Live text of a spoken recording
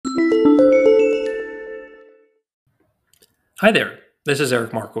Hi there, this is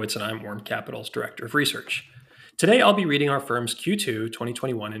Eric Markowitz and I'm Warm Capital's Director of Research. Today I'll be reading our firm's Q2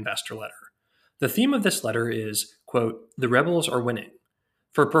 2021 investor letter. The theme of this letter is, quote, "The rebels are winning."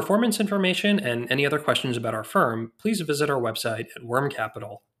 For performance information and any other questions about our firm, please visit our website at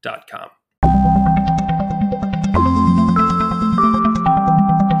wormcapital.com.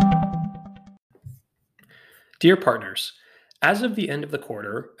 Dear partners, as of the end of the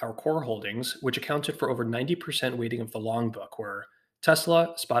quarter, our core holdings, which accounted for over 90% weighting of the long book, were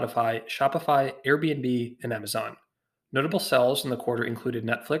Tesla, Spotify, Shopify, Airbnb, and Amazon. Notable sells in the quarter included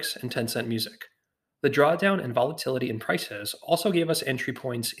Netflix and Tencent Music. The drawdown and volatility in prices also gave us entry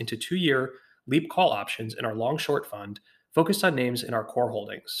points into 2-year leap call options in our long short fund focused on names in our core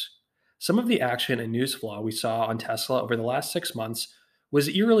holdings. Some of the action and news flow we saw on Tesla over the last 6 months was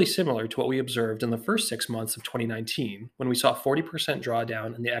eerily similar to what we observed in the first 6 months of 2019, when we saw 40%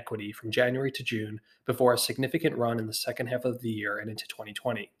 drawdown in the equity from January to June before a significant run in the second half of the year and into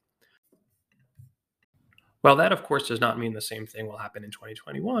 2020. While that, of course, does not mean the same thing will happen in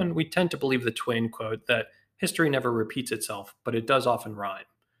 2021, we tend to believe the twin quote that history never repeats itself, but it does often rhyme.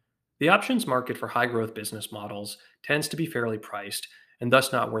 The options market for high growth business models tends to be fairly priced and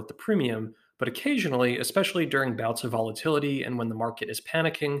thus not worth the premium, but occasionally, especially during bouts of volatility and when the market is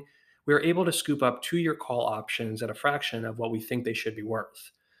panicking, we are able to scoop up 2-year call options at a fraction of what we think they should be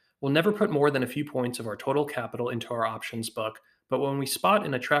worth. We'll never put more than a few points of our total capital into our options book, but when we spot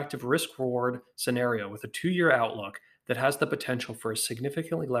an attractive risk reward scenario with a 2-year outlook that has the potential for a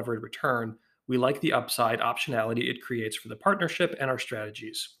significantly levered return, we like the upside optionality it creates for the partnership and our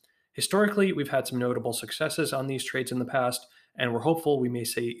strategies. Historically, we've had some notable successes on these trades in the past, and we're hopeful we may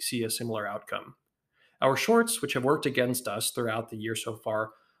see a similar outcome. Our shorts, which have worked against us throughout the year so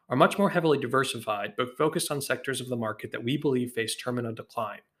far, are much more heavily diversified, but focused on sectors of the market that we believe face terminal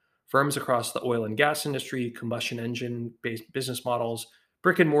decline. Firms across the oil and gas industry, combustion engine-based business models,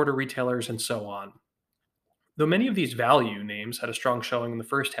 brick and mortar retailers, and so on. Though many of these value names had a strong showing in the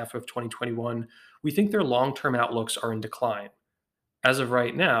first half of 2021, we think their long-term outlooks are in decline. As of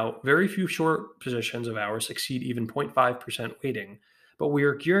right now, very few short positions of ours exceed even 0.5% weighting, but we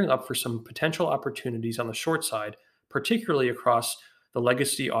are gearing up for some potential opportunities on the short side, particularly across the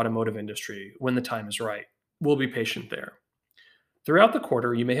legacy automotive industry, when the time is right. We'll be patient there. Throughout the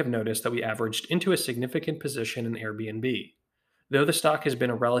quarter, you may have noticed that we averaged into a significant position in Airbnb. Though the stock has been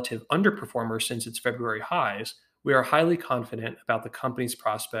a relative underperformer since its February highs, we are highly confident about the company's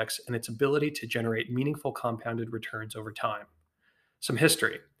prospects and its ability to generate meaningful compounded returns over time. Some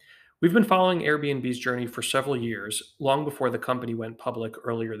history. We've been following Airbnb's journey for several years, long before the company went public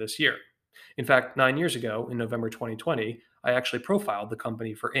earlier this year. In fact, 9 years ago, in November 2020, I actually profiled the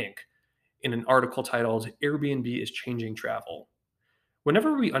company for Inc. in an article titled "Airbnb is Changing Travel."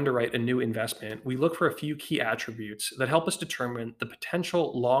 Whenever we underwrite a new investment, we look for a few key attributes that help us determine the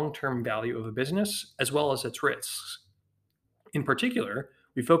potential long-term value of a business as well as its risks. In particular,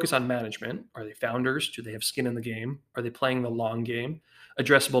 we focus on management. Are they founders? Do they have skin in the game? Are they playing the long game?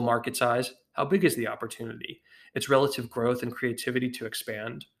 Addressable market size. How big is the opportunity? Its relative growth and creativity to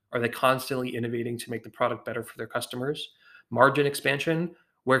expand. Are they constantly innovating to make the product better for their customers? Margin expansion.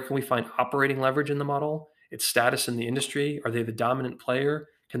 Where can we find operating leverage in the model? Its status in the industry. Are they the dominant player?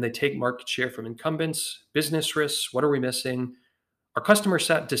 Can they take market share from incumbents? Business risks. What are we missing? Are customers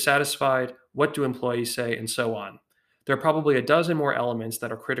dissatisfied? What do employees say? And so on. There are probably a dozen more elements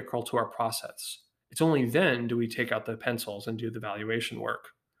that are critical to our process. It's only then do we take out the pencils and do the valuation work.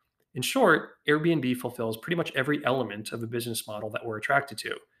 In short, Airbnb fulfills pretty much every element of a business model that we're attracted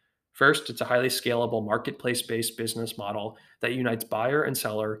to. First, it's a highly scalable marketplace-based business model that unites buyer and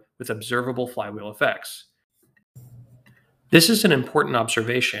seller with observable flywheel effects. This is an important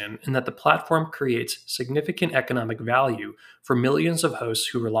observation in that the platform creates significant economic value for millions of hosts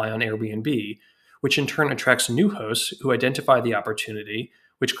who rely on Airbnb, which in turn attracts new hosts who identify the opportunity,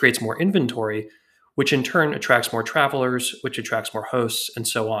 which creates more inventory, which in turn attracts more travelers, which attracts more hosts, and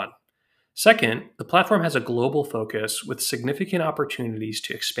so on. Second, the platform has a global focus with significant opportunities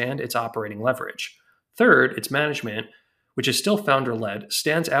to expand its operating leverage. Third, its management, which is still founder-led,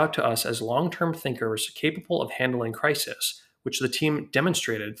 stands out to us as long-term thinkers capable of handling crisis, which the team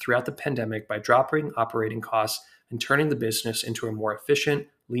demonstrated throughout the pandemic by dropping operating costs and turning the business into a more efficient,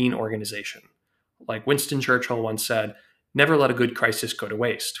 lean organization. Like Winston Churchill once said, "Never let a good crisis go to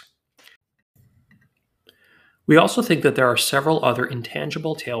waste." We also think that there are several other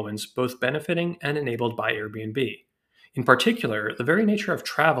intangible tailwinds both benefiting and enabled by Airbnb. In particular, the very nature of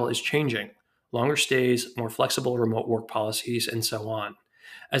travel is changing. Longer stays, more flexible remote work policies, and so on.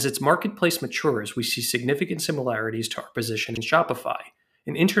 As its marketplace matures, we see significant similarities to our position in Shopify,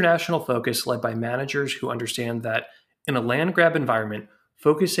 an international focus led by managers who understand that In a land grab environment,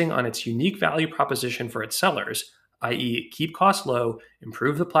 focusing on its unique value proposition for its sellers, i.e., keep costs low,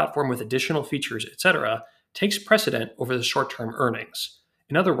 improve the platform with additional features, etc., takes precedent over the short term earnings.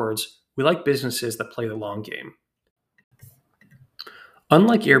 In other words, we like businesses that play the long game.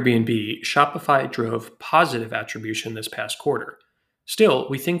 Unlike Airbnb, Shopify drove positive attribution this past quarter. Still,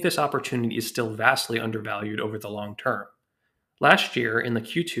 we think this opportunity is still vastly undervalued over the long term. Last year, in the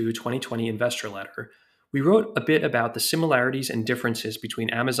Q2 2020 investor letter, we wrote a bit about the similarities and differences between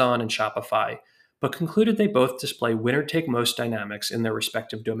Amazon and Shopify, but concluded they both display winner take most dynamics in their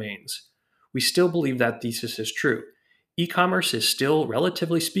respective domains. We still believe that thesis is true. E commerce is still,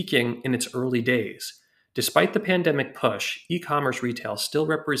 relatively speaking, in its early days. Despite the pandemic push, e commerce retail still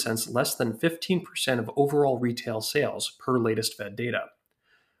represents less than 15% of overall retail sales per latest Fed data.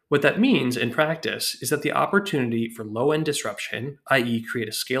 What that means in practice is that the opportunity for low end disruption, i.e., create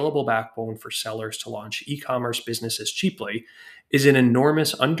a scalable backbone for sellers to launch e commerce businesses cheaply, is an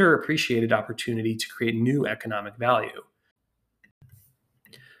enormous underappreciated opportunity to create new economic value.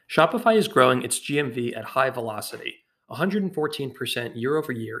 Shopify is growing its GMV at high velocity, 114% year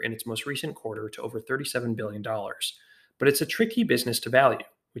over year in its most recent quarter to over $37 billion. But it's a tricky business to value,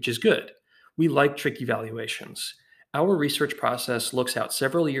 which is good. We like tricky valuations. Our research process looks out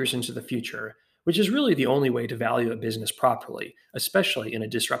several years into the future, which is really the only way to value a business properly, especially in a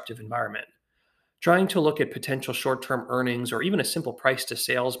disruptive environment. Trying to look at potential short term earnings or even a simple price to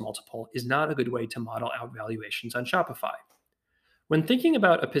sales multiple is not a good way to model out valuations on Shopify. When thinking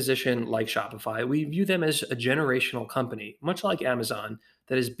about a position like Shopify, we view them as a generational company, much like Amazon,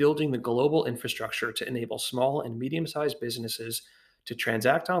 that is building the global infrastructure to enable small and medium sized businesses to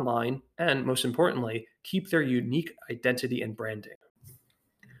transact online and, most importantly, keep their unique identity and branding.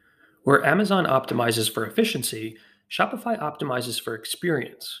 Where Amazon optimizes for efficiency, Shopify optimizes for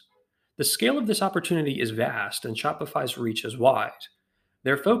experience. The scale of this opportunity is vast and Shopify's reach is wide.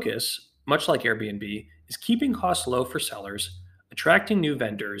 Their focus, much like Airbnb, is keeping costs low for sellers, attracting new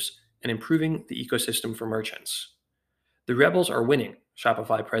vendors, and improving the ecosystem for merchants. The rebels are winning,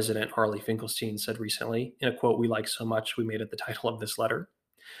 Shopify president Harley Finkelstein said recently in a quote we like so much we made it the title of this letter.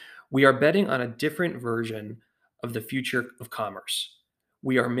 We are betting on a different version of the future of commerce.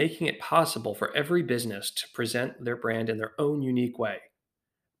 We are making it possible for every business to present their brand in their own unique way.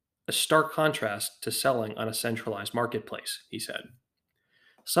 A stark contrast to selling on a centralized marketplace, he said.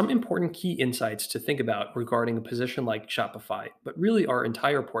 Some important key insights to think about regarding a position like Shopify, but really our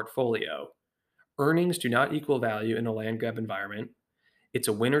entire portfolio. Earnings do not equal value in a land grab environment. It's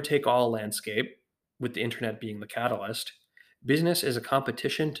a winner take all landscape, with the internet being the catalyst. Business is a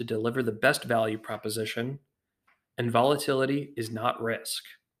competition to deliver the best value proposition, and volatility is not risk.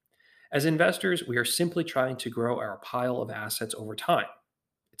 As investors, we are simply trying to grow our pile of assets over time.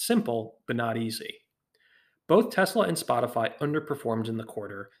 It's simple, but not easy. Both Tesla and Spotify underperformed in the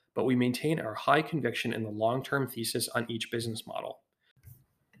quarter, but we maintain our high conviction in the long term thesis on each business model.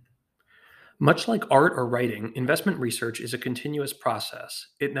 Much like art or writing, investment research is a continuous process.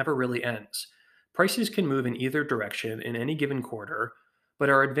 It never really ends. Prices can move in either direction in any given quarter, but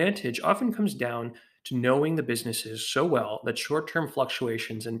our advantage often comes down to knowing the businesses so well that short term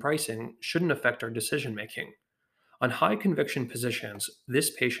fluctuations in pricing shouldn't affect our decision making. On high conviction positions,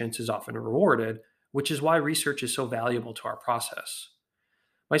 this patience is often rewarded, which is why research is so valuable to our process.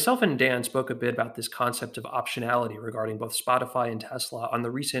 Myself and Dan spoke a bit about this concept of optionality regarding both Spotify and Tesla on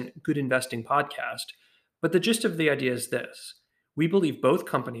the recent Good Investing podcast, but the gist of the idea is this. We believe both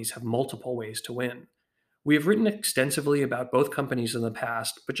companies have multiple ways to win. We have written extensively about both companies in the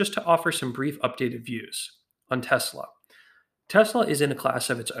past, but just to offer some brief updated views. On Tesla. Tesla is in a class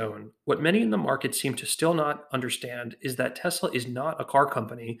of its own. What many in the market seem to still not understand is that Tesla is not a car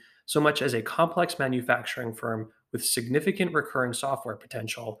company so much as a complex manufacturing firm with significant recurring software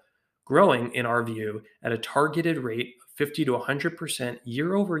potential, growing, in our view, at a targeted rate of 50 to 100%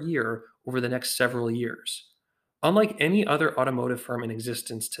 year over the next several years. Unlike any other automotive firm in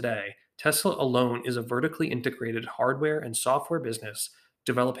existence today, Tesla alone is a vertically integrated hardware and software business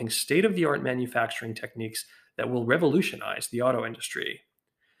developing state of the art manufacturing techniques that will revolutionize the auto industry.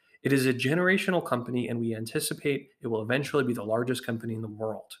 It is a generational company, and we anticipate it will eventually be the largest company in the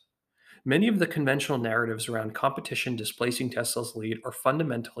world. Many of the conventional narratives around competition displacing Tesla's lead are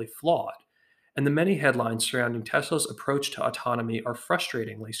fundamentally flawed, and the many headlines surrounding Tesla's approach to autonomy are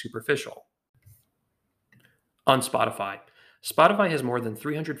frustratingly superficial. On Spotify, Spotify has more than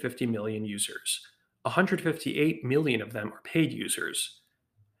 350 million users. 158 million of them are paid users.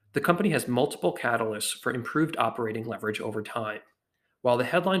 The company has multiple catalysts for improved operating leverage over time. While the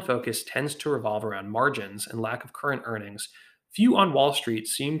headline focus tends to revolve around margins and lack of current earnings, few on Wall Street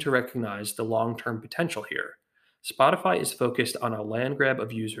seem to recognize the long-term potential here. Spotify is focused on a land grab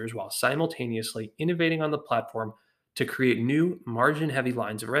of users while simultaneously innovating on the platform to create new margin heavy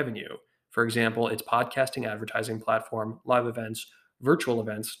lines of revenue. For example, its podcasting advertising platform, live events, virtual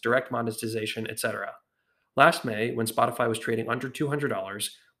events, direct monetization, etc. Last May, when Spotify was trading under $200,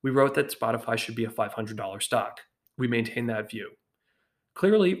 we wrote that Spotify should be a $500 stock. We maintain that view.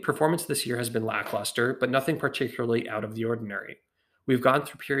 Clearly, performance this year has been lackluster, but nothing particularly out of the ordinary. We've gone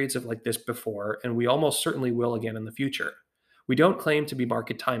through periods of like this before, and we almost certainly will again in the future. We don't claim to be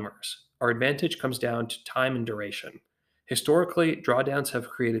market timers. Our advantage comes down to time and duration. Historically, drawdowns have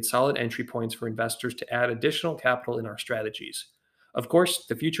created solid entry points for investors to add additional capital in our strategies. Of course,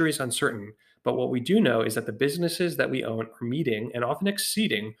 the future is uncertain, but what we do know is that the businesses that we own are meeting and often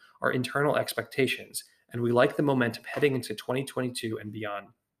exceeding our internal expectations, and we like the momentum heading into 2022 and beyond.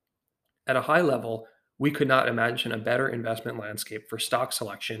 At a high level, we could not imagine a better investment landscape for stock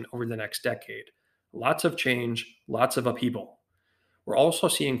selection over the next decade. Lots of change, lots of upheaval. We're also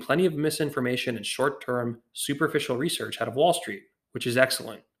seeing plenty of misinformation and short term, superficial research out of Wall Street, which is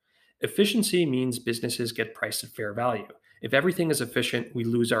excellent. Efficiency means businesses get priced at fair value. If everything is efficient, we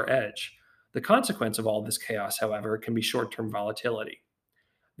lose our edge. The consequence of all this chaos, however, can be short term volatility.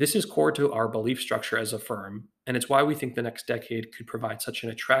 This is core to our belief structure as a firm, and it's why we think the next decade could provide such an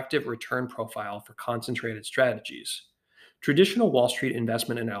attractive return profile for concentrated strategies. Traditional Wall Street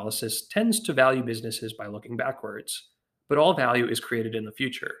investment analysis tends to value businesses by looking backwards, but all value is created in the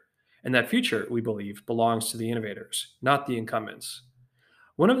future. And that future, we believe, belongs to the innovators, not the incumbents.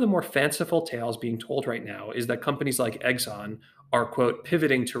 One of the more fanciful tales being told right now is that companies like Exxon are, quote,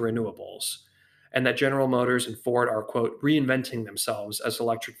 pivoting to renewables, and that General Motors and Ford are, quote, reinventing themselves as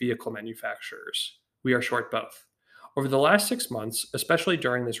electric vehicle manufacturers. We are short both. Over the last 6 months, especially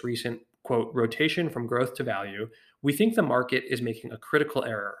during this recent, quote, rotation from growth to value, we think the market is making a critical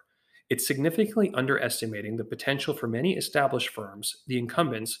error. It's significantly underestimating the potential for many established firms, the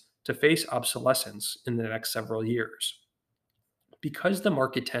incumbents, to face obsolescence in the next several years. Because the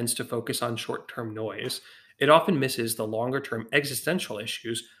market tends to focus on short term noise, it often misses the longer term existential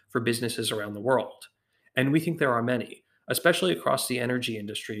issues for businesses around the world. And we think there are many, especially across the energy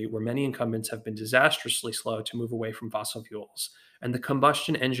industry, where many incumbents have been disastrously slow to move away from fossil fuels, and the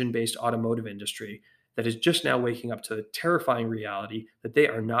combustion engine based automotive industry that is just now waking up to the terrifying reality that they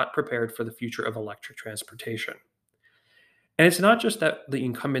are not prepared for the future of electric transportation. And it's not just that the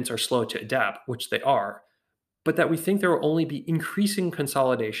incumbents are slow to adapt, which they are, but that we think there will only be increasing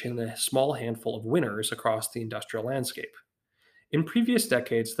consolidation and a small handful of winners across the industrial landscape. In previous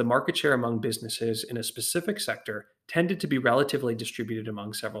decades, the market share among businesses in a specific sector tended to be relatively distributed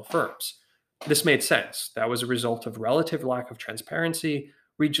among several firms. This made sense. That was a result of relative lack of transparency,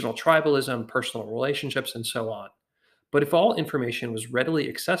 regional tribalism, personal relationships, and so on. But if all information was readily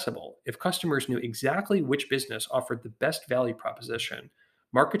accessible, if customers knew exactly which business offered the best value proposition,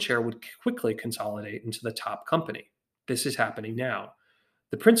 market share would quickly consolidate into the top company. This is happening now.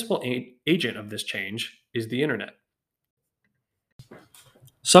 The principal agent of this change is the internet.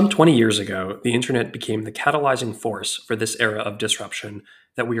 Some 20 years ago, the internet became the catalyzing force for this era of disruption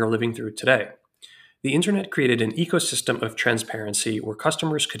that we are living through today. The internet created an ecosystem of transparency where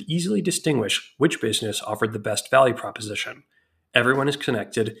customers could easily distinguish which business offered the best value proposition. Everyone is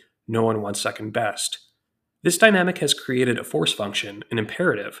connected, no one wants second best. This dynamic has created a force function, an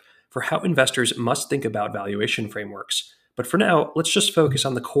imperative, for how investors must think about valuation frameworks. But for now, let's just focus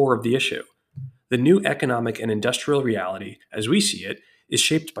on the core of the issue. The new economic and industrial reality, as we see it, is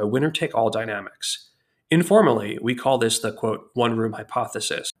shaped by winner-take-all dynamics. Informally, we call this the, quote, one-room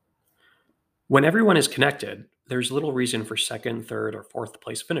hypothesis. When everyone is connected, there's little reason for second, third, or fourth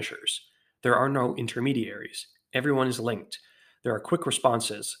place finishers. There are no intermediaries. Everyone is linked. There are quick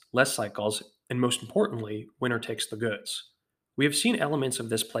responses, less cycles, and most importantly, winner takes the goods. We have seen elements of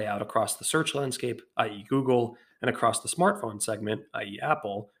this play out across the search landscape, i.e. Google, and across the smartphone segment, i.e.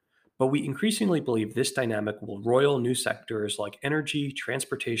 Apple, but we increasingly believe this dynamic will roil new sectors like energy,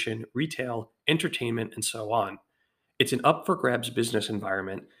 transportation, retail, entertainment, and so on. It's an up for grabs business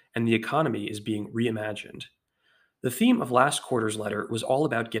environment, and the economy is being reimagined. The theme of last quarter's letter was all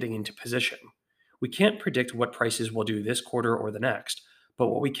about getting into position. We can't predict what prices will do this quarter or the next, but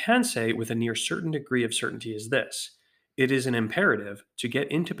what we can say with a near certain degree of certainty is this: it is an imperative to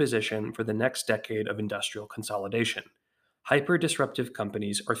get into position for the next decade of industrial consolidation. Hyper-disruptive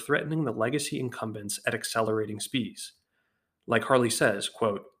companies are threatening the legacy incumbents at accelerating speeds. Like Harley says,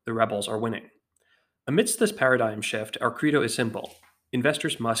 quote, the rebels are winning. Amidst this paradigm shift, our credo is simple.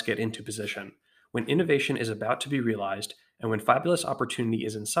 Investors must get into position. When innovation is about to be realized and when fabulous opportunity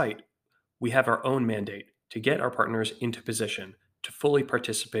is in sight, we have our own mandate to get our partners into position to fully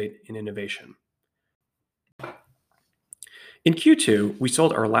participate in innovation. In Q2, we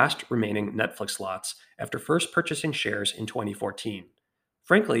sold our last remaining Netflix lots after first purchasing shares in 2014.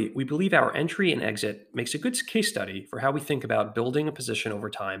 Frankly, we believe our entry and exit makes a good case study for how we think about building a position over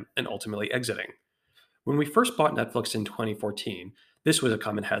time and ultimately exiting. When we first bought Netflix in 2014, this was a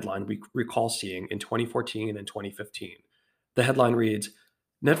common headline we recall seeing in 2014 and 2015. The headline reads,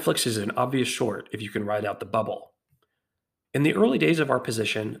 Netflix is an obvious short if you can ride out the bubble. In the early days of our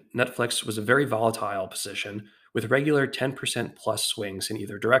position, Netflix was a very volatile position with regular 10% plus swings in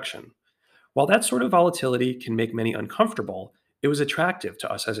either direction. While that sort of volatility can make many uncomfortable, it was attractive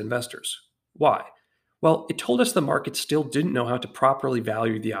to us as investors. Why? Well, it told us the market still didn't know how to properly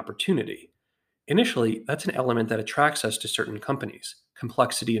value the opportunity. Initially, that's an element that attracts us to certain companies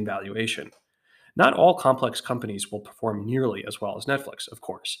complexity and valuation. Not all complex companies will perform nearly as well as Netflix, of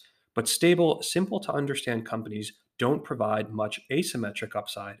course, but stable, simple to understand companies don't provide much asymmetric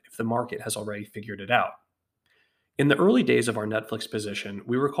upside if the market has already figured it out. In the early days of our Netflix position,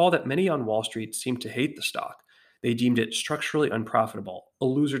 we recall that many on Wall Street seemed to hate the stock. They deemed it structurally unprofitable, a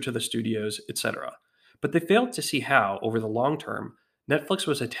loser to the studios, etc. But they failed to see how, over the long term, Netflix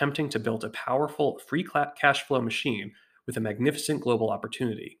was attempting to build a powerful free cash flow machine with a magnificent global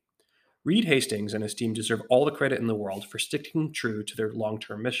opportunity. Reed Hastings and his team deserve all the credit in the world for sticking true to their long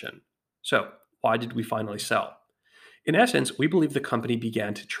term mission. So, why did we finally sell? In essence, we believe the company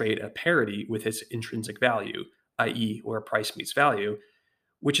began to trade at parity with its intrinsic value, i.e., where price meets value,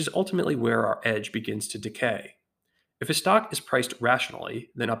 which is ultimately where our edge begins to decay. If a stock is priced rationally,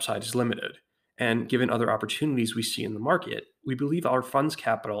 then upside is limited. And given other opportunities we see in the market, we believe our fund's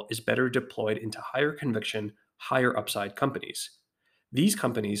capital is better deployed into higher conviction, higher upside companies. These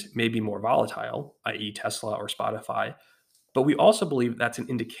companies may be more volatile, i.e., Tesla or Spotify, but we also believe that's an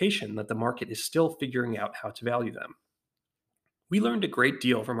indication that the market is still figuring out how to value them. We learned a great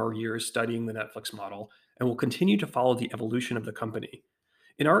deal from our years studying the Netflix model and will continue to follow the evolution of the company.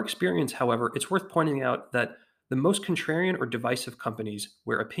 In our experience, however, it's worth pointing out that the most contrarian or divisive companies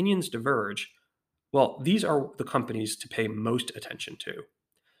where opinions diverge, well, these are the companies to pay most attention to.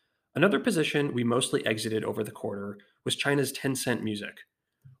 Another position we mostly exited over the quarter was China's Tencent Music.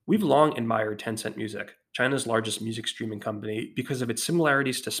 We've long admired Tencent Music, China's largest music streaming company, because of its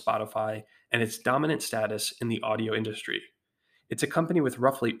similarities to Spotify and its dominant status in the audio industry. It's a company with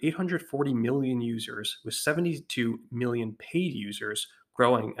roughly 840 million users, with 72 million paid users,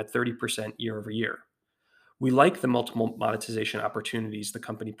 growing at 30% year over year. We like the multiple monetization opportunities the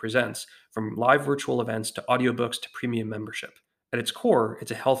company presents, from live virtual events to audiobooks to premium membership. At its core,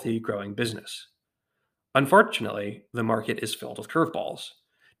 it's a healthy, growing business. Unfortunately, the market is filled with curveballs.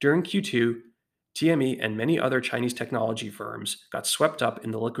 During Q2, TME and many other Chinese technology firms got swept up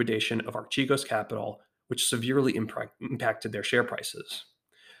in the liquidation of Archegos Capital, which severely impacted their share prices.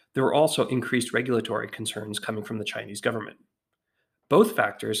 There were also increased regulatory concerns coming from the Chinese government. Both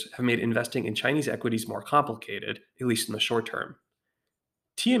factors have made investing in Chinese equities more complicated, at least in the short term.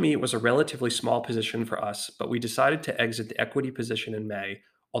 TME was a relatively small position for us, but we decided to exit the equity position in May,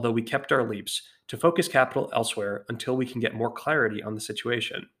 although we kept our leaps to focus capital elsewhere until we can get more clarity on the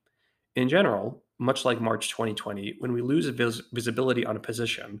situation. In general, much like March 2020, when we lose visibility on a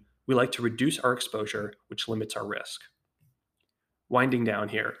position, we like to reduce our exposure, which limits our risk. Winding down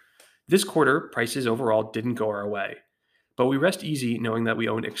here, this quarter, prices overall didn't go our way, but we rest easy knowing that we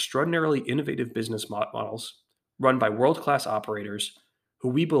own extraordinarily innovative business models run by world-class operators who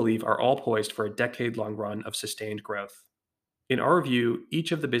we believe are all poised for a decade-long run of sustained growth. In our view,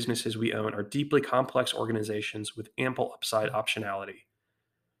 each of the businesses we own are deeply complex organizations with ample upside optionality.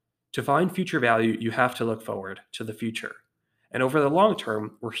 To find future value, you have to look forward to the future. And over the long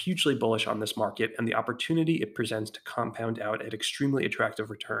term, we're hugely bullish on this market and the opportunity it presents to compound out at extremely attractive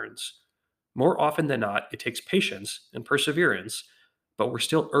returns. More often than not, it takes patience and perseverance, but we're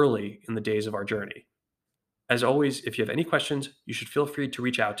still early in the days of our journey. As always, if you have any questions, you should feel free to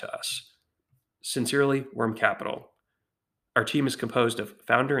reach out to us. Sincerely, Worm Capital. Our team is composed of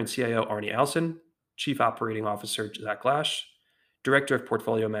founder and CIO Arnie Alson, Chief Operating Officer Zach Glash, Director of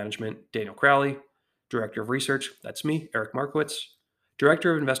Portfolio Management Daniel Crowley, Director of Research, that's me, Eric Markowitz,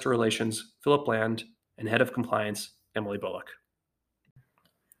 Director of Investor Relations Philip Bland, and Head of Compliance Emily Bullock.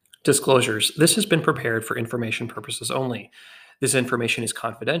 Disclosures. This has been prepared for information purposes only. This information is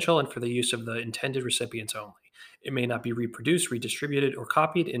confidential and for the use of the intended recipients only. It may not be reproduced, redistributed, or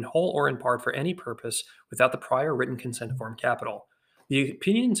copied in whole or in part for any purpose without the prior written consent of Worm Capital. The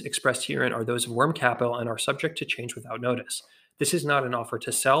opinions expressed herein are those of Worm Capital and are subject to change without notice. This is not an offer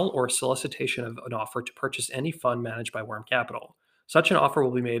to sell or a solicitation of an offer to purchase any fund managed by Worm Capital. Such an offer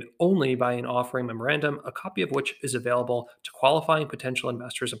will be made only by an offering memorandum, a copy of which is available to qualifying potential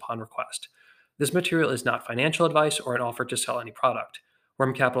investors upon request. This material is not financial advice or an offer to sell any product.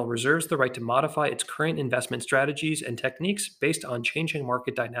 Worm Capital reserves the right to modify its current investment strategies and techniques based on changing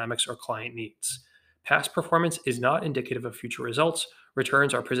market dynamics or client needs. Past performance is not indicative of future results.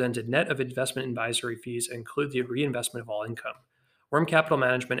 Returns are presented net of investment advisory fees and include the reinvestment of all income. Worm Capital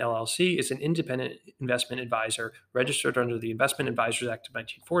Management LLC is an independent investment advisor registered under the Investment Advisors Act of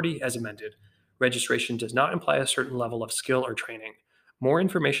 1940 as amended. Registration does not imply a certain level of skill or training. More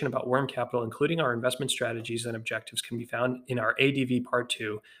information about Worm Capital, including our investment strategies and objectives, can be found in our ADV Part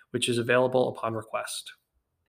 2, which is available upon request.